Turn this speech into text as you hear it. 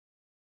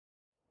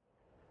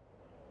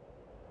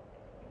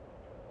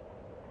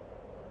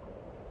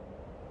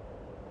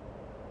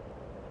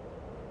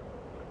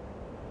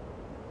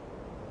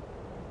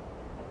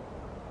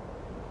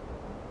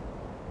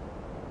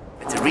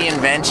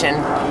reinvention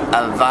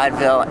of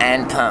vaudeville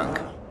and punk.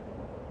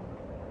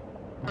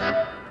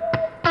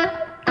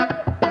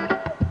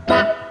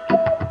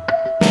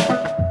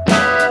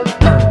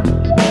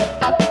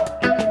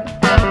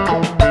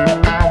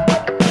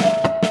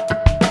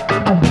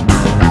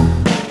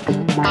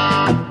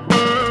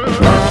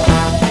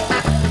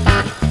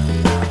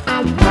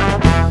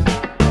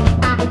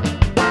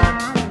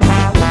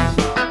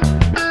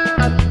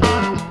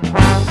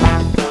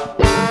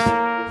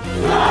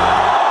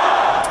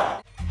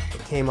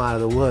 Came out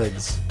of the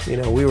woods. You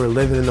know, we were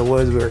living in the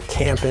woods, we were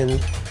camping,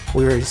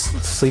 we were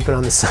sleeping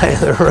on the side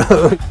of the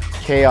road.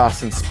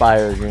 Chaos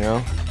inspired, you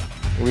know?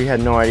 We had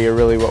no idea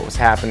really what was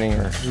happening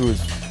or who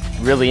was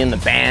really in the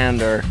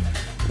band or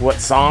what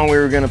song we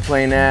were going to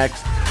play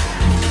next.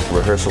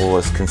 Rehearsal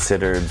was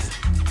considered,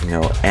 you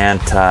know,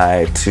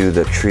 anti to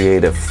the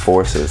creative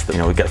forces. You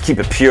know, we got to keep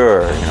it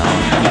pure, you know.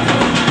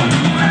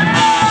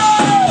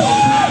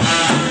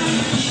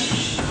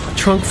 A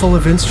trunk full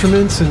of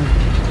instruments, and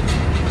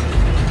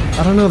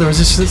I don't know, there was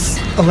just this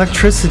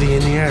electricity in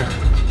the air.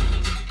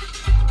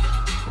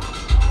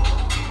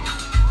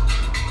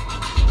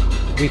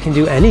 We can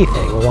do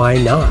anything, why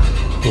not?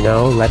 You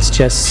know, let's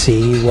just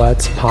see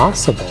what's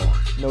possible.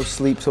 No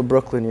sleep till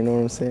Brooklyn, you know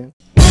what I'm saying?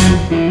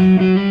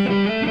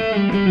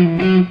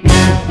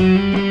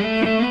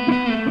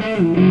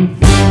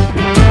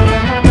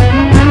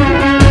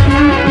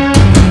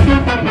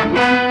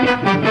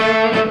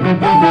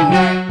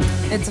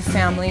 It's a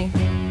family,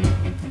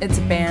 it's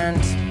a band.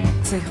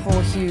 It's a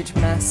whole huge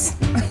mess.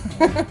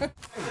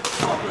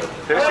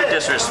 There's your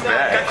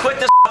disrespect. Quit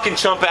this fucking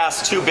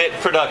chump-ass 2-bit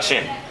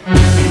production.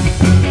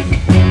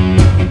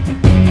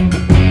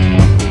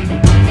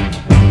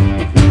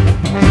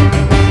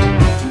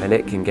 And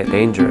it can get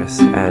dangerous,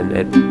 and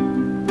it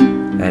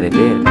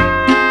did.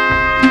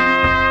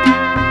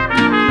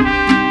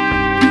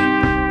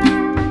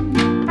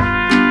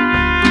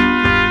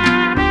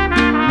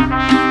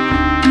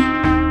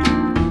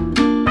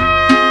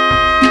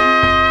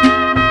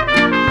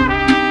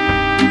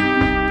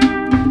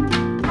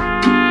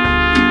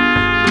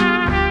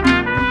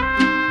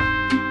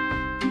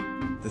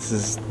 This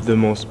is the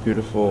most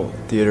beautiful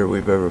theater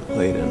we've ever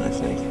played in, I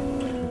think.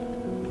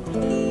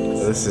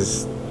 This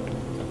is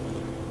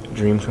a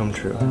dream come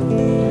true,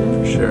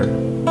 for sure.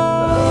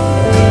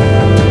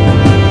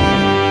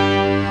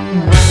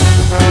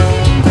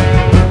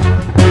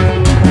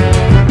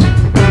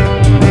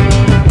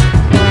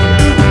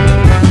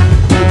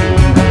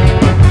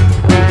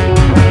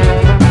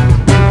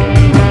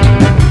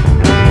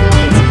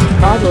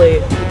 Probably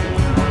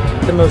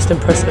the most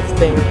impressive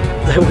thing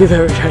that we've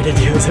ever tried to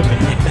do as a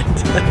band.